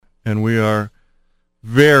and we are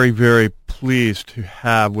very, very pleased to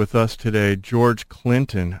have with us today George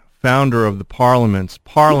Clinton, founder of the Parliament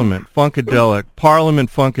Funkadelic,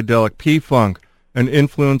 P-Funk, an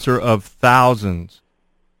influencer of thousands.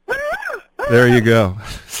 There you go.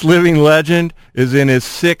 This living legend is in his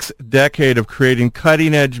sixth decade of creating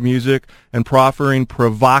cutting-edge music and proffering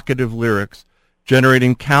provocative lyrics.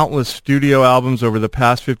 Generating countless studio albums over the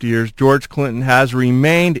past 50 years, George Clinton has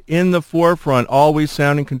remained in the forefront, always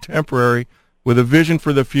sounding contemporary, with a vision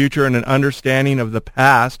for the future and an understanding of the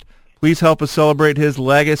past. Please help us celebrate his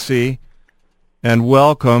legacy and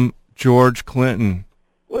welcome George Clinton.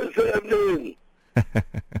 What's happening?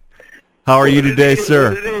 How are you today,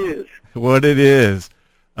 sir? What it is.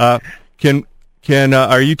 Are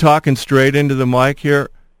you talking straight into the mic here?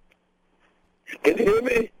 Can you hear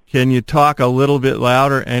me? Can you talk a little bit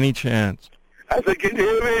louder, any chance? I said, can you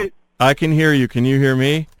hear me? I can hear you. Can you hear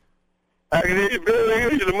me? I can hear you,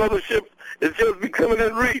 barely. The mothership is just becoming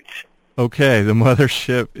in reach. Okay, the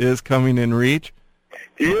mothership is coming in reach?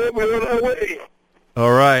 Yeah, we're on our way.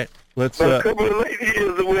 All right. Let's. A couple of light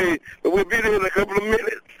years away, but we'll be there in a couple of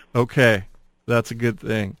minutes. Okay, that's a good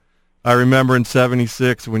thing. I remember in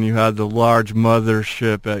 '76 when you had the large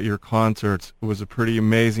mothership at your concerts. It was a pretty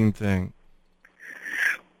amazing thing.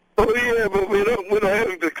 Oh yeah, but we don't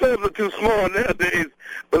have, the clubs are too small nowadays.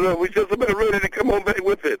 But we're just about ready to come on back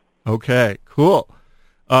with it. Okay, cool.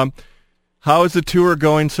 How is the tour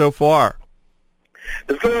going so far?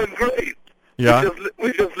 It's going great. Yeah.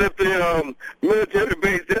 We just left the military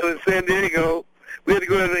base down in San Diego. We had to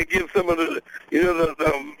go ahead and give some of the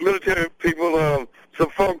the military people some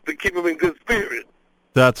funk to keep them in good spirit.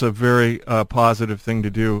 That's a very positive thing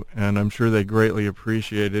to do, and I'm sure they greatly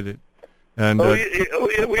appreciated it. And yeah,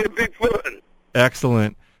 we had big fun.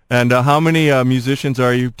 Excellent. And how many musicians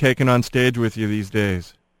are you taking on stage with you these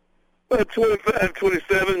days? 25,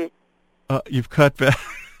 27. You've cut back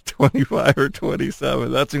 25 or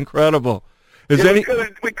 27. That's incredible. We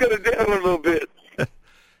cut it down a little bit.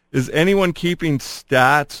 Is anyone keeping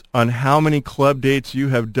stats on how many club dates you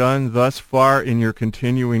have done thus far in your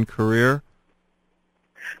continuing career?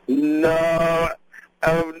 No.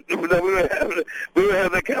 We don't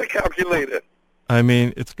have that kind of calculator. I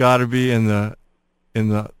mean, it's got to be in the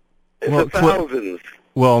thousands.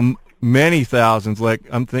 Well, many thousands. Like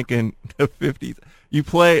I'm thinking 50. You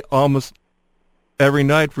play almost every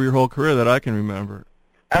night for your whole career that I can remember.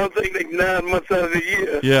 I don't think like 9 months out of the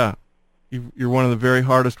year. Yeah, you're one of the very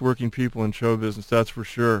hardest working people in show business. That's for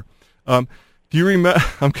sure. Do you remember?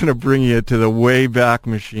 I'm going to bring you to the way back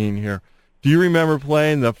machine here. Do you remember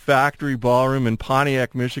playing the Factory Ballroom in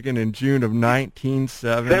Pontiac, Michigan in June of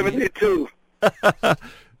 1970? 72.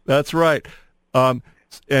 That's right.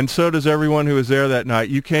 And so does everyone who was there that night.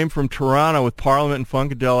 You came from Toronto with Parliament and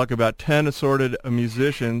Funkadelic, about 10 assorted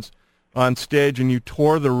musicians on stage, and you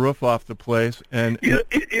tore the roof off the place. And you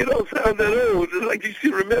don't sound that old. It's like you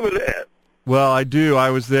should remember that. Well, I do. I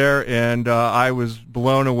was there, and I was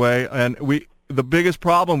blown away. And the biggest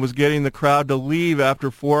problem was getting the crowd to leave after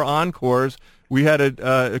 4 encores. We had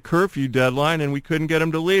a curfew deadline, and we couldn't get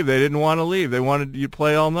them to leave. They didn't want to leave. They wanted you to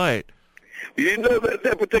play all night. You know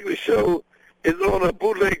that particular show is on a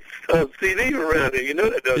bootleg CD around here. You know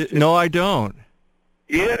that, don't you? No, I don't.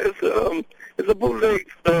 Yeah, it's a bootleg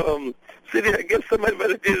CD. I guess somebody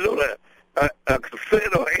might have did it on a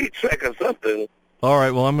cassette or 8-track or something. All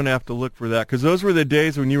right, well, I'm going to have to look for that, because those were the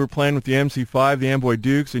days when you were playing with the MC5, the Amboy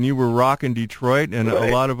Dukes, and you were rocking Detroit and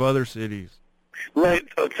a lot of other cities. Right.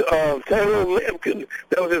 Tyrone Lampkin,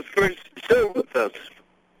 that was his first show with us.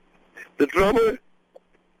 The drummer.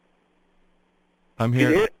 I'm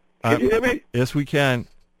here. Can you hear me? Yes, we can.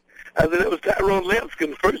 I said that was Tyrone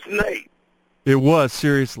Lampkin, first night. It was,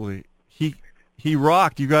 seriously. He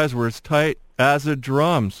rocked. You guys were as tight as a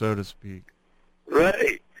drum, so to speak.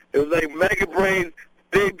 Right. It was like Maggot Brain's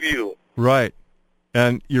debut. Right.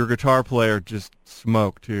 And your guitar player just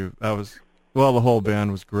smoked, too. The whole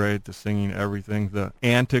band was great, the singing, everything. The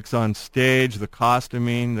antics on stage, the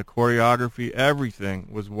costuming, the choreography, everything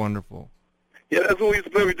was wonderful. Yeah, that's when we used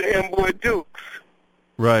to play with the Amboy Dukes.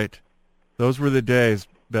 Right. Those were the days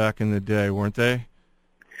back in the day, weren't they?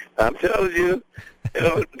 I'm telling you.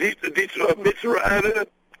 Detroit Mitch Ryder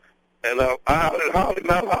and Mount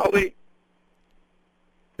Holly.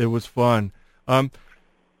 It was fun.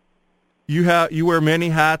 You wear many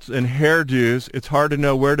hats and hairdos. It's hard to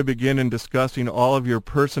know where to begin in discussing all of your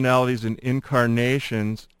personalities and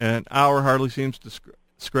incarnations, and an hour hardly seems to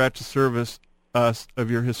scratch the surface of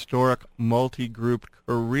your historic multi-group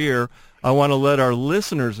career. I want to let our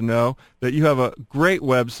listeners know that you have a great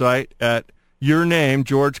website at your name,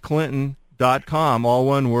 GeorgeClinton.com, all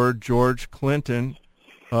one word, George Clinton.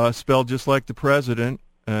 spelled just like the president.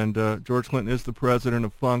 And George Clinton is the president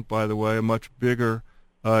of funk, by the way, a much bigger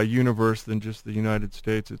universe than just the United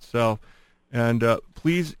States itself. And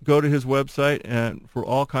please go to his website and for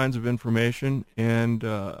all kinds of information and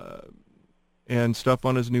stuff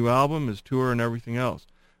on his new album, his tour, and everything else.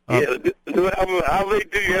 The new album, how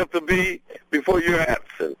late do you have to be before you're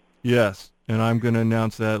absent? Yes, and I'm going to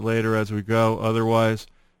announce that later as we go. Otherwise,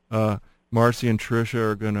 Marcy and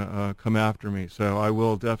Tricia are going to come after me. So I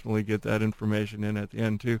will definitely get that information in at the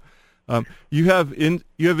end, too. You have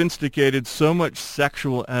instigated so much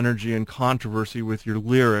sexual energy and controversy with your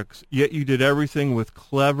lyrics, yet you did everything with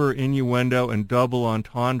clever innuendo and double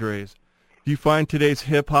entendres. Do you find today's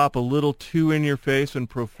hip-hop a little too in-your-face and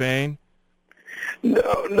profane?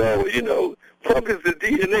 No, you know, funk is the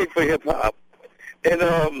DNA for hip-hop.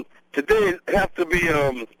 And today it has to be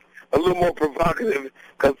a little more provocative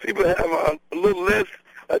because people have a little less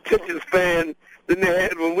attention span than they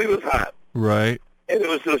had when we was hot. Right. And it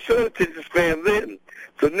was a short attention span then.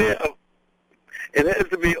 So now it has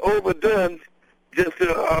to be overdone just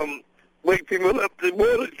to wake people up to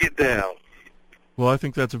want to get down. Well, I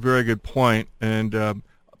think that's a very good point. And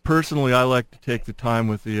personally, I like to take the time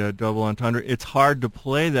with the double entendre. It's hard to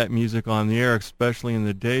play that music on the air, especially in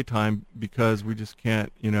the daytime, because we just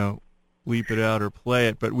can't, bleep it out or play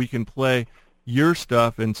it. But we can play your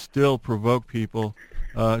stuff and still provoke people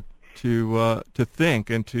to think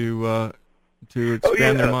and to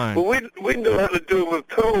expand their mind. But we know how to do it with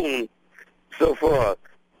tone so far.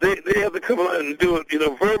 They have to come out and do it,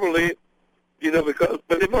 verbally,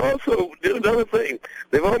 but they've also did another thing.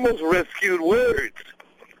 They've almost rescued words.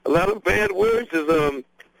 A lot of bad words is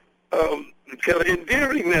kind of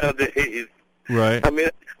endearing nowadays. Right. I mean,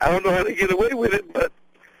 I don't know how to get away with it, but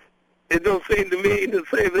it don't seem to me the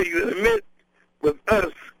same thing that it meant with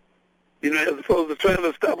us, as opposed to trying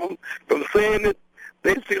to stop them from saying it.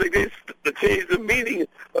 They seem like they change the meaning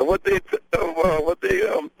of what they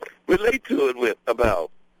relate to it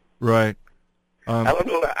about. Right. I don't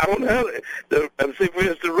know how I'm saying, for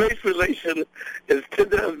instance, race relation is 10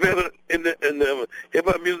 times better in the hip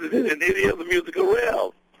hop music than in any other music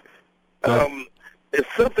around. It's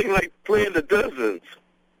something like playing the dozens.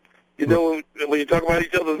 When you talk about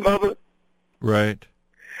each other's mother. Right.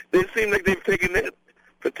 They seem like they've taken that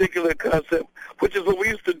particular concept, which is what we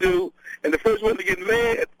used to do, and the first one to get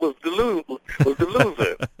mad was the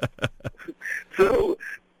loser. So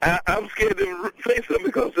I'm scared to say something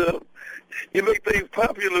because you make things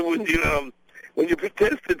popular when you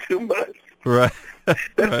protest it too much. Right. That's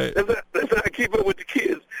how I keep up with the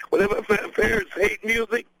kids. Whenever I find parents hate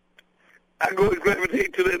music, I go and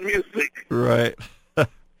gravitate to that music. Right.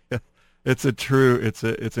 It's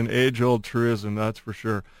an age-old truism, that's for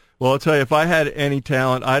sure. Well, I'll tell you, if I had any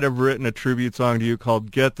talent, I'd have written a tribute song to you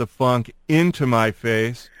called "Get the Funk Into My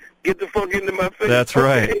Face." Get the funk into my face. That's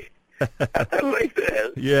right. I like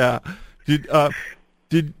that. Yeah.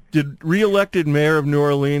 Did re-elected mayor of New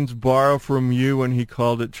Orleans borrow from you when he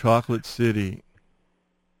called it Chocolate City?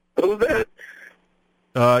 Who's that?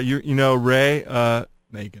 Ray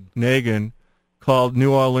Nagin called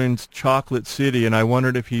New Orleans Chocolate City, and I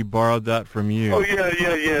wondered if he borrowed that from you. Oh yeah.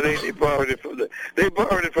 They borrowed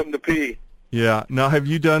it from the P. Yeah. Now, have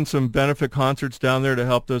you done some benefit concerts down there to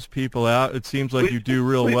help those people out? It seems like you do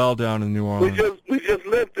real well down in New Orleans. We just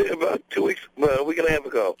left there about 2 weeks, a week and a half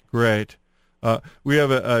ago. Great. We have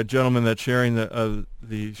a gentleman that's sharing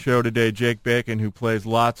the show today, Jake Bacon, who plays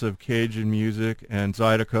lots of Cajun music, and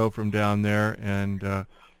Zydeco from down there, and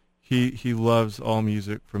he loves all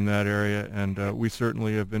music from that area, and we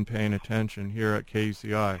certainly have been paying attention here at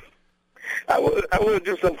KUCI. I want to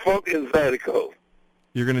do some funk in Zydeco.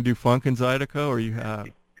 You're going to do funk in Zydeco, or you have?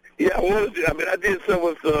 Yeah, I want to. I did some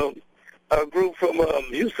with a group from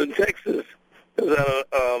Houston, Texas, it was out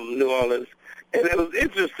of New Orleans, and it was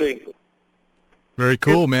interesting. Very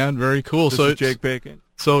cool, man. Very cool. This is Jake Bacon.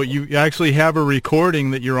 So you actually have a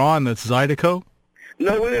recording that you're on that's Zydeco?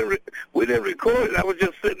 No, we didn't record it. I was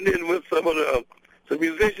just sitting in with some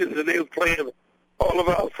musicians, and they was playing all of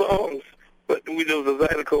our songs, but we was a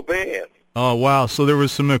Zydeco band. Oh, wow. So there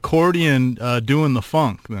was some accordion doing the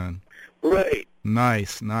funk then. Right.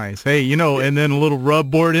 Nice. Hey, and then a little rub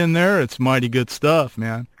board in there. It's mighty good stuff,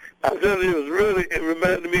 man. I'm telling you, it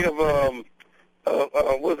reminded me of,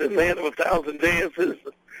 was it Land of 1,000 Dances?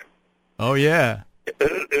 Oh, yeah.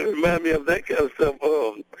 It reminded me of that kind of stuff.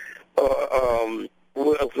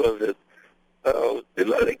 What else was it? A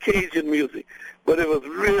lot of Cajun music, but it was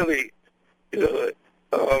really,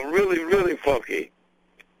 really, really funky.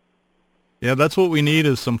 Yeah, that's what we need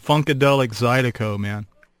is some funkadelic Zydeco, man.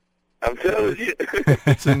 I'm telling you.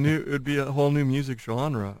 It'd be a whole new music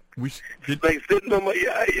genre. Like sitting on my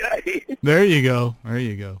yai. There you go. There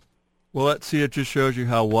you go. Well, let's see. It just shows you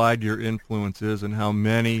how wide your influence is and how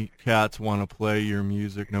many cats want to play your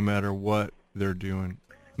music no matter what they're doing.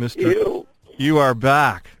 Mr. You are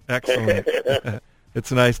back. Excellent.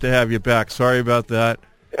 It's nice to have you back. Sorry about that.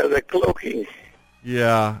 The cloaking.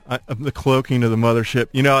 Yeah, the cloaking of the mothership.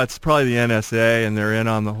 You know, it's probably the NSA, and they're in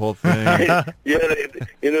on the whole thing. They're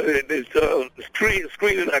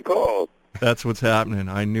screening our calls. That's what's happening.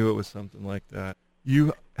 I knew it was something like that.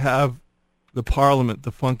 You have the Parliament,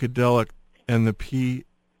 the Funkadelic, and the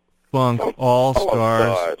P-Funk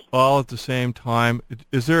All-Stars all at the same time.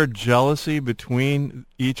 Is there a jealousy between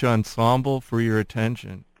each ensemble for your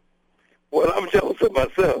attention? Well, I'm jealous of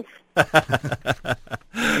myself.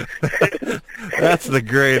 That's the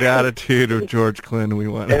great attitude of George Clinton we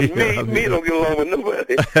want to hear. And me don't get along with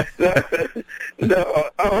nobody. It's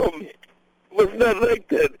not like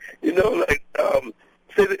that. You know, like,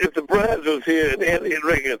 say that if the brides was here and Andy and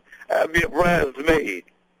Reagan, I'd be a bridesmaid.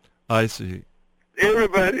 I see.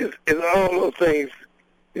 Everybody is all those things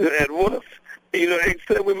at once. You know,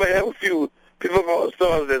 except we may have a few people called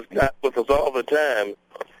stars that's not with us all the time.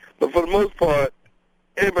 But for the most part,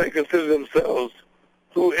 everybody considers themselves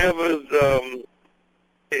whoever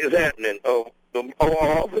is happening, or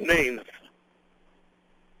all the names.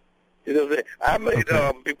 You know what I'm saying? I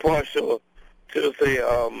may be partial to, say,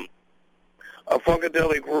 a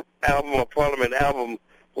Funkadelic album or Parliament album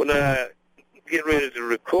when I get ready to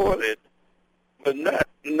record it, but not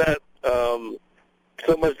so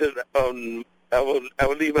much that I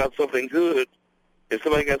would leave out something good. If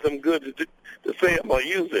somebody got something good to say, I'm going to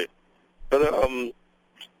use it.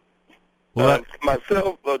 But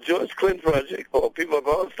myself, George Clinton Project, or People of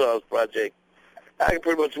All Stars Project, I can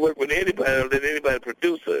pretty much work with anybody and let anybody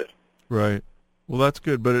produce it. Right. Well, that's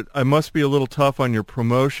good, but it must be a little tough on your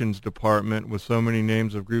promotions department with so many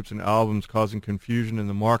names of groups and albums causing confusion in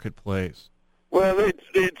the marketplace. Well,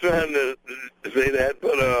 they're trying to say that,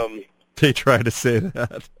 but... They try to say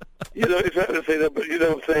that. You know, they're trying to say that, but you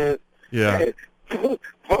know what I'm saying? Yeah.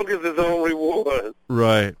 Funk is its own reward.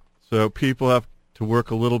 Right. So people have to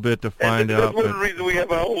work a little bit to find out. That's one of the reasons we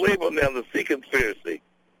have our own label now, the Sea Conspiracy.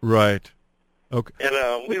 Right. Okay.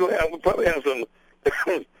 And we probably have some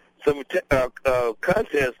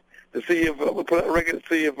contests to see if we put out a record to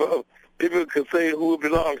see if people can say who it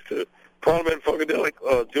belongs to. Parliament, Funkadelic,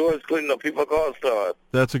 George Clinton, or People All Stars.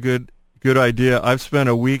 That's a good idea. I've spent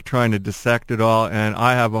a week trying to dissect it all, and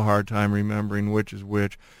I have a hard time remembering which is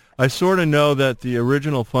which. I sort of know that the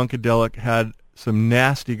original Funkadelic had some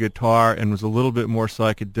nasty guitar and was a little bit more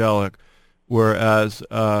psychedelic, whereas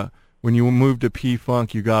when you moved to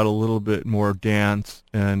P-Funk, you got a little bit more dance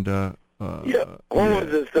and...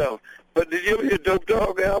 horns and stuff. But did you ever hear Dope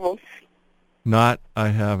Dog album? I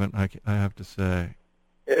haven't, I have to say.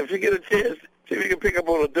 If you get a chance, see if you can pick up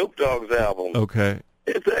on a Dope Dogs album. Okay.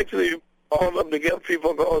 It's actually all of them together,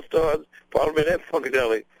 People All Stars, Parliament, and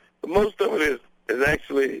Funkadelic. But most of it is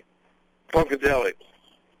actually Funkadelic.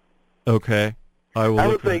 Okay. I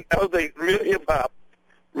would think real hip hop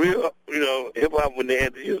when they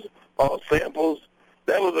had to use all samples,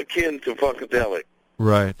 that was akin to Funkadelic.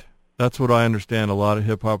 Right. That's what I understand. A lot of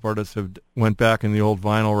hip hop artists went back in the old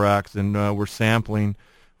vinyl racks and were sampling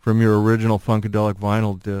from your original Funkadelic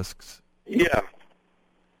vinyl discs. Yeah.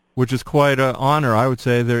 Which is quite an honor. I would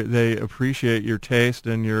say they appreciate your taste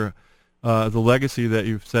and your the legacy that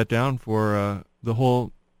you've set down for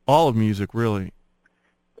all of music, really.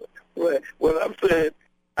 Well, I'm saying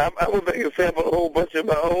I would make a sample a whole bunch of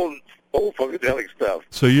my own old Funkadelic stuff.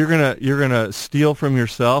 So you're gonna steal from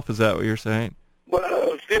yourself? Is that what you're saying? Well, I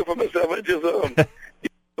don't steal from myself. I just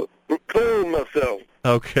clone myself.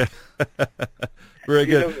 Okay. Very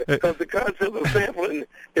good. Because the concept of sampling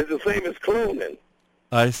is the same as cloning.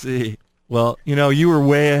 I see. Well, you were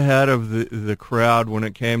way ahead of the crowd when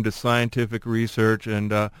it came to scientific research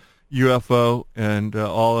and UFO and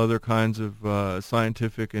all other kinds of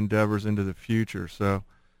scientific endeavors into the future. So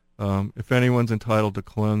if anyone's entitled to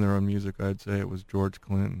clone their own music, I'd say it was George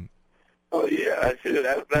Clinton. Oh, yeah, I should.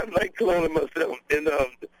 I like cloning myself. And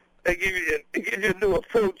it gives you a new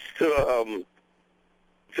approach to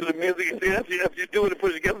the music. And after you do it and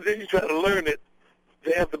put it together, then you try to learn it.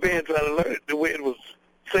 They have the band try to learn it the way it was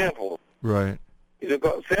sampled. Right.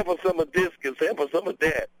 Sample some of this and sample some of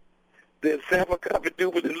that. Then sample, copy,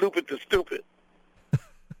 dupe and loop it to stupid.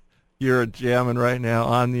 You're jamming right now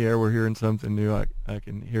on the air. We're hearing something new. I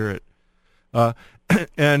can hear it.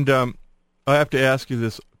 And I have to ask you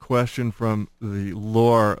this question from the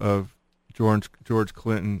lore of George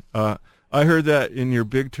Clinton. I heard that in your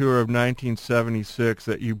big tour of 1976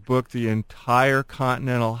 that you booked the entire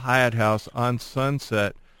Continental Hyatt House on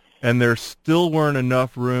Sunset, and there still weren't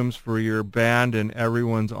enough rooms for your band and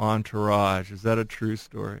everyone's entourage. Is that a true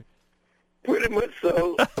story? Pretty much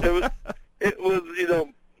so. It was,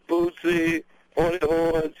 Bootsy, Horny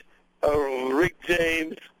Horns, Rick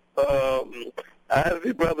James,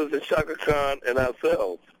 Isley Brothers, and Shaka Khan, and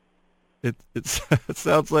ourselves. It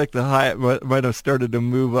sounds like the Hyatt might have started to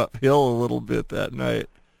move uphill a little bit that night.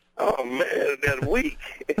 Oh, man, that week.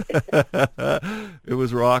 It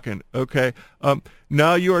was rocking. Okay.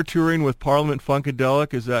 Now you are touring with Parliament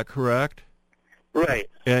Funkadelic, is that correct? Right.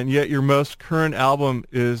 And yet your most current album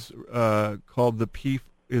is called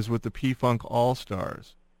is with the P-Funk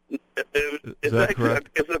All-Stars. Is that correct?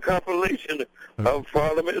 It's a compilation of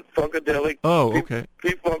Parliament Funkadelic, okay.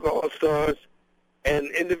 P-Funk All-Stars,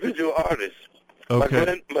 and individual artists.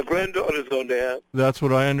 Okay. My granddaughter's on there. That's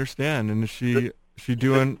what I understand. And is she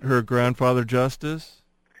doing her grandfather justice?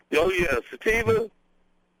 Oh, yeah. Sativa.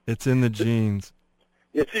 It's in the genes.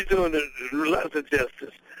 Yeah, she's doing lots of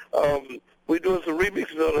justice. We're doing some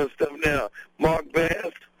remixes on her stuff now. Mark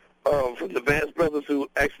Bass from the Bass Brothers, who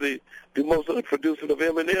actually do most of the producing of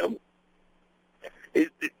Eminem.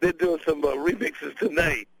 They're doing some remixes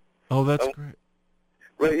tonight. Oh, that's great.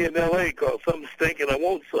 Right here in L.A. called Something Stinking, I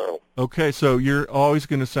Want Some. Okay, so you're always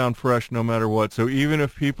going to sound fresh no matter what. So even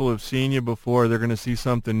if people have seen you before, they're going to see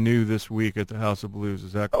something new this week at the House of Blues.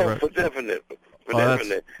 Is that correct? Oh, for definite. That's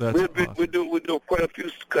awesome. We do quite a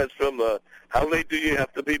few cuts from How Late Do You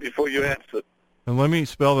Have to Be Before You Answer. And let me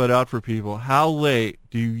spell that out for people. How late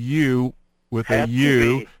do you, with have a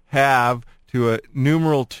U, have to a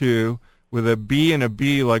numeral 2, with a B and a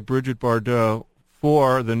B like Bridget Bardot,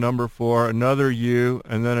 4, the number 4, another U,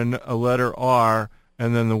 and then a letter R,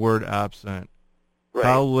 and then the word absent. Right.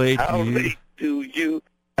 How late do you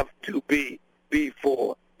have to be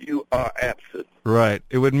before you are absent? Right.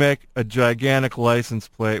 It would make a gigantic license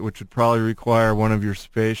plate, which would probably require one of your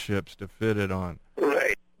spaceships to fit it on.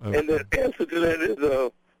 Right. Okay. And the answer to that is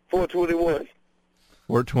 421.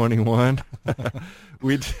 421?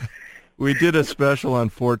 We did a special on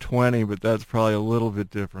 420, but that's probably a little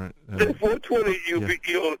bit different. 420, you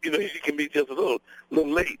can be just a little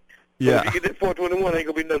late. Yeah. But if you get that 421, ain't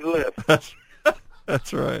gonna be nothing left.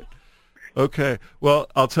 That's right. Okay.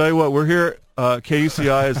 Well, I'll tell you what. We're here.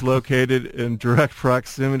 KUCI is located in direct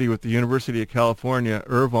proximity with the University of California,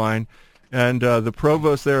 Irvine, and the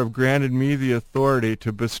provost there have granted me the authority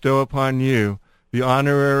to bestow upon you the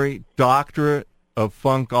honorary doctorate of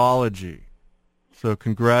Funkology. So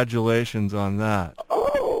congratulations on that.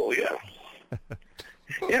 Oh, yeah.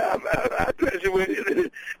 Yeah, I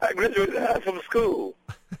graduated high from school.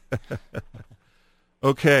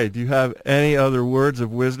 Okay, do you have any other words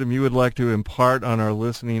of wisdom you would like to impart on our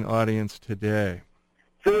listening audience today?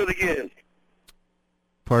 Say it again.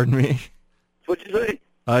 Pardon me? What'd you say?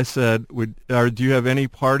 I said, do you have any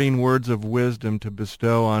parting words of wisdom to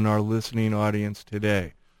bestow on our listening audience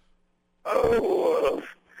today? Oh,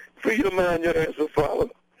 free your mind, your ass will follow.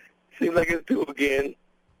 Seems like it's due again.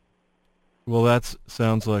 Well, that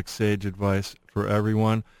sounds like sage advice for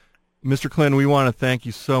everyone. Mr. Clinton, we want to thank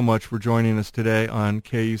you so much for joining us today on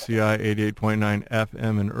KUCI 88.9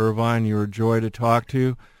 FM in Irvine. You're a joy to talk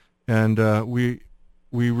to, and we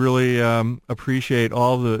really appreciate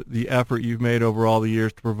all the effort you've made over all the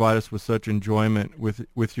years to provide us with such enjoyment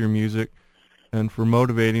with your music and for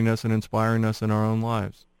motivating us and inspiring us in our own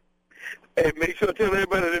lives. Hey, make sure to tell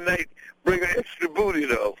everybody tonight, bring an extra booty,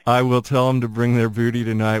 though. I will tell them to bring their booty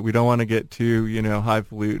tonight. We don't want to get too,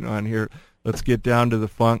 highfalutin on here. Let's get down to the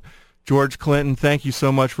funk. George Clinton, thank you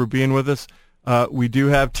so much for being with us. We do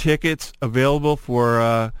have tickets available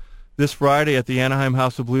for this Friday at the Anaheim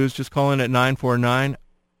House of Blues. Just call in at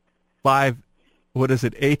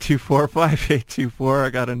 824-5824. I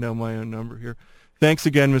got to know my own number here. Thanks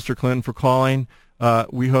again, Mr. Clinton, for calling.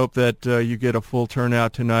 We hope that you get a full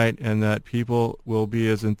turnout tonight and that people will be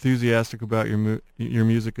as enthusiastic about your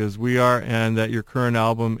music as we are, and that your current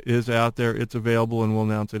album is out there. It's available, and we'll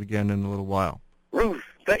announce it again in a little while. Ruth,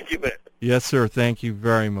 thank you, man. Yes, sir. Thank you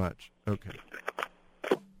very much. Okay.